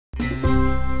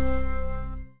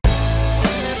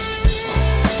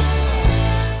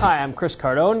Hi, I'm Chris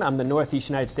Cardone. I'm the Northeast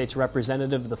United States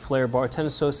representative of the Flair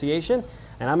Bartenders Association,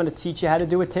 and I'm going to teach you how to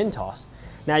do a tin toss.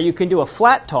 Now, you can do a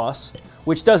flat toss,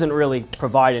 which doesn't really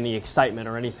provide any excitement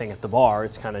or anything at the bar.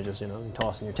 It's kind of just,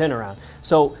 tossing your tin around.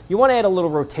 So you want to add a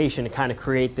little rotation to kind of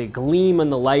create the gleam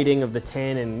and the lighting of the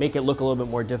tin and make it look a little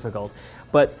bit more difficult.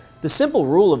 But the simple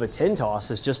rule of a tin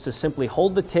toss is just to simply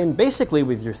hold the tin basically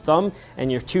with your thumb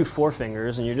and your two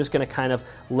forefingers, and you're just going to kind of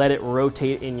let it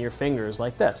rotate in your fingers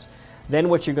like this. Then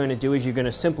what you're going to do is you're going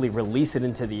to simply release it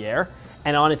into the air,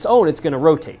 and on its own it's going to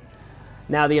rotate.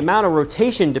 Now, the amount of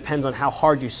rotation depends on how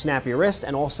hard you snap your wrist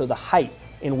and also the height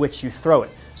in which you throw it.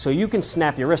 So you can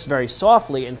snap your wrist very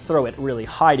softly and throw it really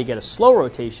high to get a slow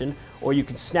rotation, or you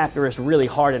can snap your wrist really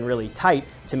hard and really tight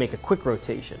to make a quick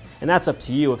rotation. And that's up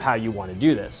to you of how you want to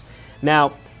do this.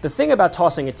 Now, the thing about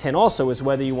tossing a tin also is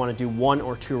whether you want to do 1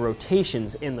 or 2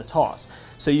 rotations in the toss.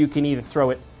 So you can either throw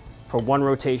it for 1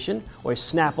 rotation, or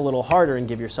snap a little harder and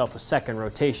give yourself a 2nd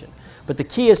rotation. But the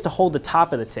key is to hold the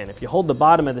top of the tin. If you hold the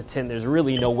bottom of the tin, there's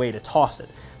really no way to toss it.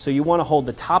 So you want to hold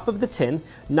the top of the tin,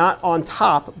 not on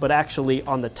top, but actually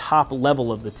on the top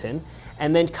level of the tin,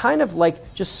 and then kind of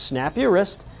like just snap your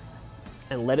wrist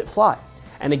and let it fly.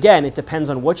 And again, it depends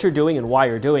on what you're doing and why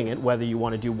you're doing it, whether you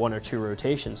want to do 1 or 2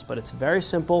 rotations. But it's very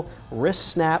simple. Wrist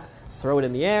snap, throw it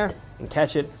in the air, and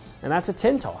catch it, and that's a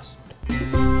tin toss.